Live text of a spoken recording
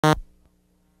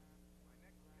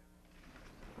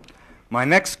My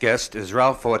next guest is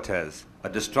Ralph Ortiz, a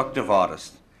destructive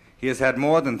artist. He has had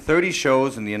more than 30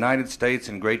 shows in the United States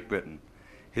and Great Britain.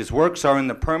 His works are in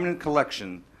the permanent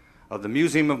collection of the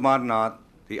Museum of Modern Art,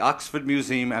 the Oxford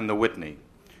Museum, and the Whitney.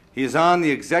 He is on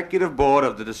the executive board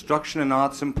of the Destruction in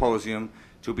Art Symposium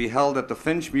to be held at the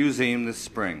Finch Museum this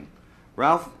spring.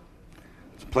 Ralph,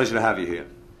 it's a pleasure to have you here.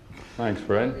 Thanks,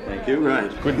 Fred. Thank you. Right.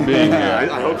 Good being here.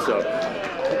 I hope so.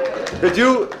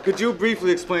 Could you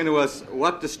briefly explain to us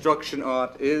what destruction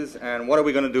art is and what are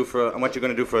we going to do and what you're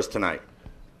going to do for us tonight?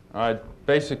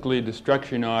 Basically,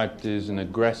 destruction art is an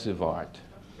aggressive art.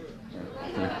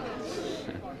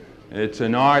 It's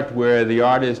an art where the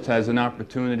artist has an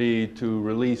opportunity to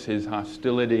release his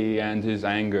hostility and his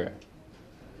anger.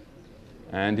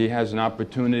 And he has an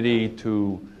opportunity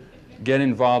to get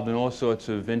involved in all sorts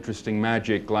of interesting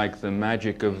magic, like the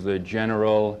magic of the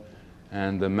general,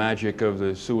 and the magic of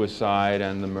the suicide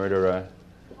and the murderer,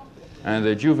 and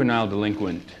the juvenile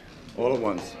delinquent. All at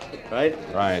once, right?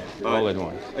 Right, all at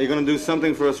once. Are you going to do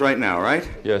something for us right now, right?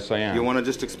 Yes, I am. You want to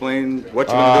just explain what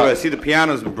you're going to do? I see the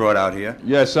piano's been brought out here.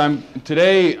 Yes,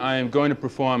 today I am going to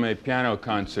perform a piano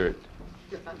concert.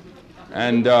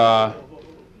 And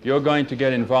you're going to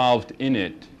get involved in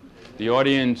it. The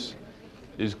audience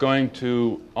is going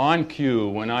to, on cue,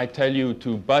 when I tell you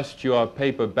to bust your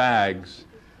paper bags,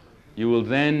 you will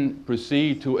then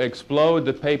proceed to explode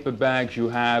the paper bags you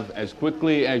have as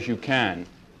quickly as you can.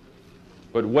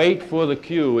 But wait for the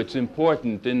cue. It's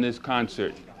important in this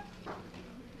concert.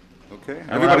 Okay.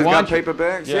 Everybody's got paper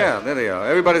bags? Yeah, there they are.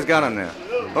 Everybody's got them there.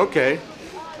 Okay.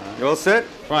 You all set?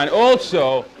 Fine.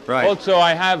 Also,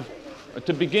 I have,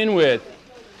 to begin with,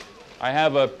 I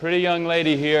have a pretty young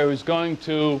lady here who's going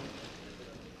to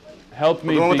help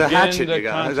me begin with the hatchet the you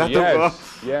got. concert. Is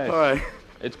that Yes. All right.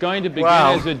 It's going to begin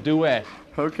as a duet.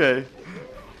 Okay.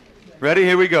 Ready?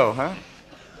 Here we go, huh?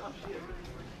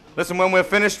 Listen, when we're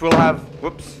finished, we'll have,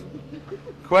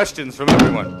 questions from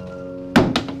everyone.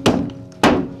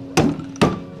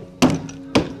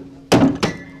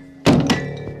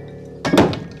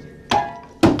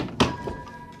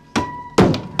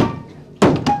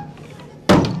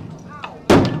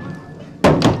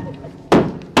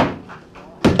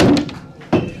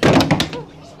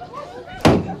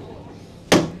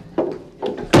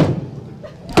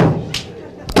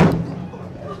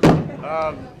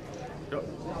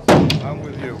 I'm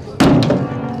with you.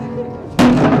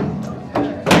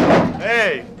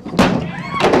 Hey!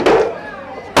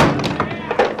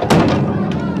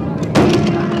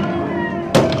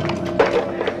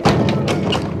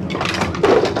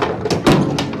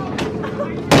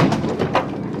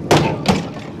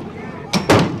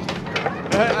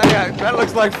 That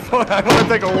looks like fun. I want to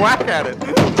take a whack at it.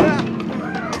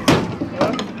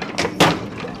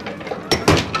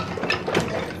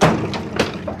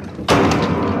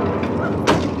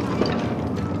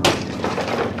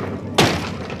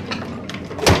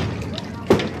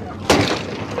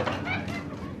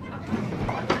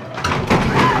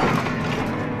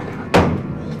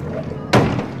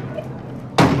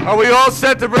 Are we all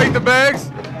set to break the bags?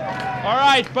 All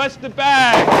right, bust the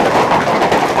bag.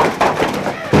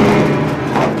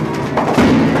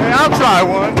 Hey, I'll try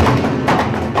one.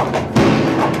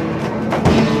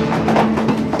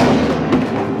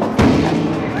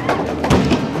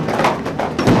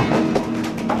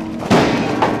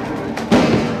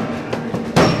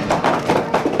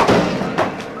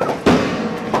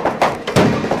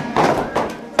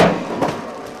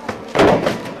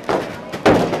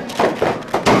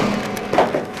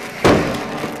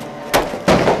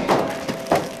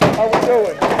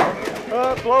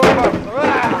 Blow him up.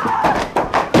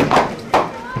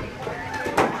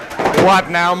 What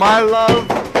now, my love?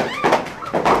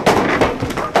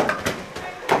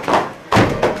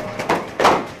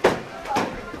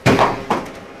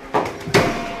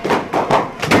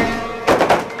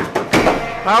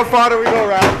 How far do we go,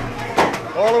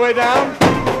 Ralph? All the way down?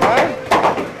 Right?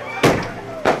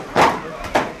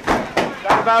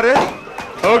 That about it?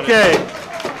 Okay.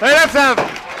 Hey, let's have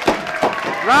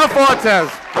Ralph Ortiz.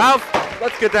 Ralph,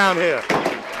 let's get down here.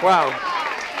 Wow.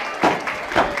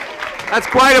 That's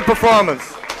quite a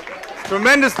performance.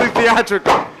 Tremendously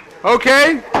theatrical.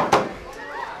 Okay?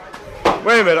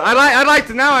 Wait a minute. I'd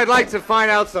like to find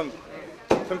out some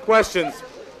questions.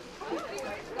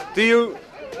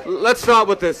 Let's start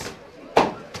with this.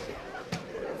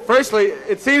 Firstly,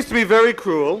 it seems to be very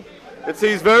cruel. It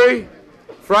seems very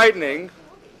frightening.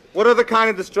 What other kind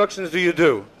of destructions do you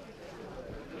do?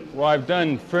 Well, I've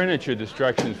done furniture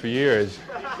destructions for years.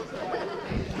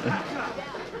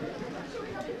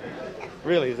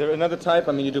 Really? Is there another type?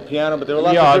 I mean, you do piano, but there are a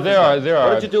lot Yeah, of different types. there are.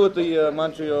 What did you do with the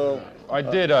Montreal? I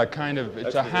did a kind of,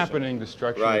 it's a Exposition. happening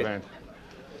destruction Right. event.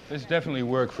 This definitely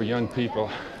work for young people.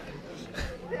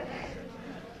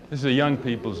 This is a young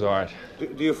people's art.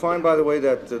 Do you find, by the way,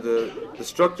 that the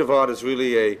destructive art is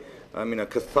really a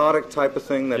cathartic type of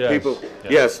thing that Yes, people...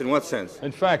 yes. Yes, in what sense?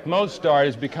 In fact, most art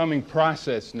is becoming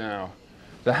process now.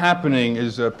 The happening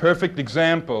is a perfect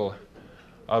example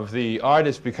of the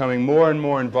artist becoming more and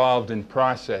more involved in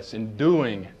process, in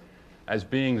doing as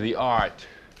being the art,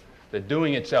 the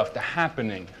doing itself, the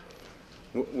happening.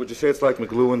 Would you say it's like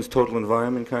McLuhan's Total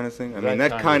Environment kind of thing? I mean,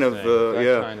 that kind of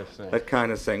thing. That kind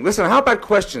of thing. Listen, how about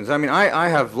questions? I mean, I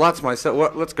have lots myself.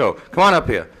 Well, let's go. Come on up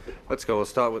here. Let's go. We'll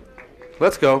start with...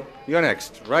 Let's go. You're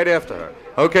next. Right after her.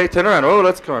 Okay, turn around. Oh,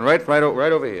 let's go on. Right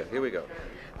over here. Here we go.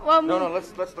 Well, No,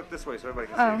 let's look this way so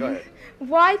everybody can see. Go ahead.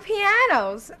 why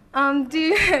pianos? Do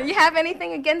you have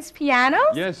anything against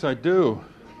pianos? Yes, I do.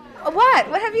 What?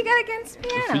 What have you got against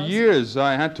pianos? For years,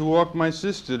 I had to walk my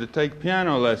sister to take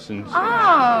piano lessons.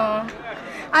 Oh.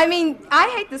 I mean, I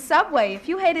hate the subway. If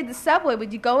you hated the subway,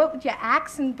 would you go up with your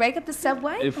axe and break up the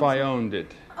subway? If I owned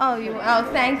it. Oh,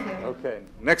 thank you. Okay.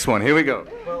 Next one. Here we go.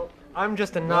 Well, I'm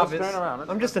just a novice. turn around.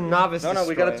 I'm just a novice. No,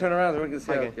 we got to destroyer. turn around so we can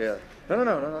see. Okay. Yeah.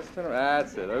 No. Let's turn around.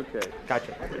 That's it. Okay.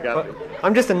 Gotcha. Got it.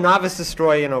 I'm just a novice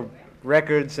destroyer,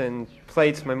 records and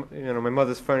plates, my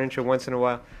mother's furniture once in a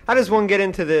while. How does one get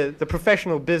into the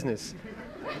professional business?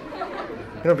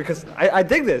 Because I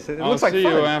dig this. It I'll looks like see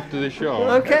fun. you after the show.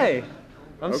 Okay.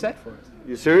 I'm set for it.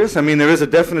 You serious? I mean, there is a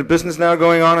definite business now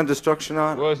going on in destruction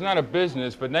art? Well, it's not a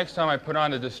business, but next time I put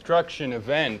on a destruction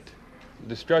event,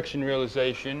 destruction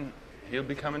realization, he'll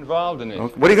become involved in it.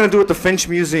 Okay. What are you going to do at the Finch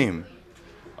Museum?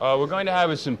 We're going to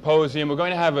have a symposium. We're going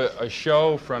to have a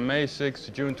show from May 6th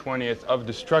to June 20th of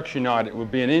destruction art. It will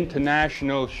be an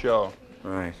international show.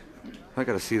 Right. I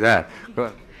got to see that. Go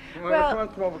ahead. Well-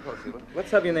 Come over closer.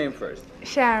 Let's have your name first.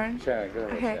 Sharon. Sharon, go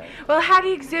ahead. Okay. Sharon. Well, how do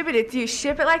you exhibit it? Do you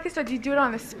ship it like this, or do you do it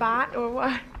on the spot, or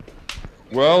what?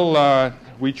 Well,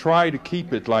 we try to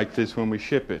keep it like this when we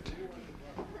ship it.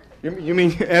 You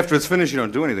mean after it's finished, you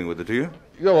don't do anything with it, do you?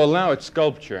 Yeah, well, now it's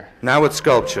sculpture. Now it's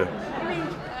sculpture.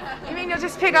 You mean you'll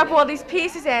just pick up all these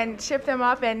pieces and ship them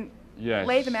up and Yes.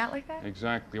 lay them out like that?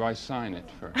 Exactly. I sign it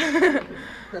first.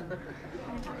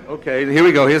 Okay, here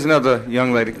we go. Here's another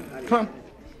young lady. Come on.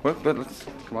 Let's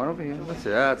come on over here.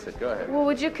 That's it. Go ahead. Well,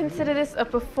 would you consider this a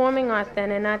performing art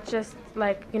then, and not just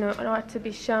like, an art to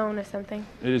be shown or something?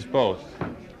 It is both.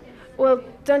 Well,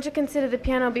 don't you consider the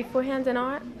piano beforehand an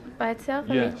art by itself?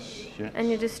 I mean, Yes, yes. and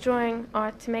you're destroying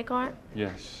art to make art?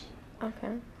 Yes.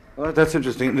 Okay. Well, that's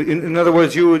interesting. In other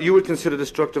words, you would consider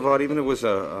destructive art even if it was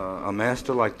a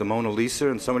master like the Mona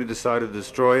Lisa and somebody decided to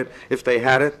destroy it, if they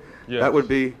had it, Yes. that would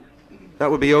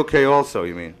be okay also,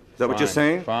 you mean? Is that what you're Fine,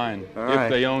 saying? Fine. All If right.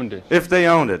 they owned it. If they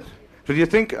owned it. So do you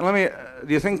think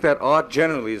that art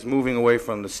generally is moving away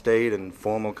from the staid and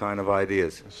formal kind of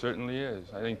ideas? It certainly is.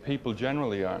 I think people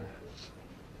generally are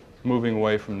moving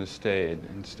away from the staid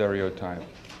and stereotype.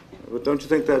 But don't you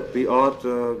think that the art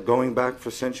going back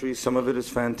for centuries, some of it is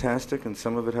fantastic and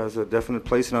some of it has a definite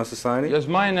place in our society? Yes,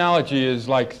 my analogy is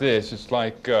like this. It's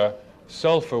like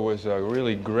sulfur was a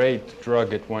really great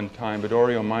drug at one time, but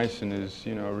aureomycin is,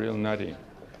 real nutty.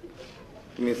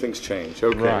 You mean things change?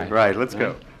 Okay, Right. let's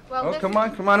go. Well, Oh,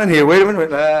 come on in here. Wait a minute.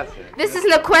 This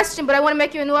isn't a question, but I want to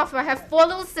make you an offer. I have 4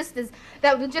 little sisters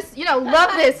that would just,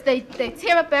 love this. They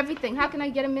tear up everything. How can I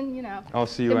get them in, I'll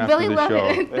see They you after really the love show.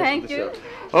 it. Thank you.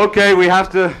 Okay, we have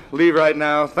to leave right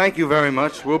now. Thank you very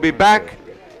much. We'll be back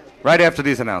right after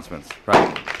these announcements.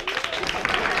 Right.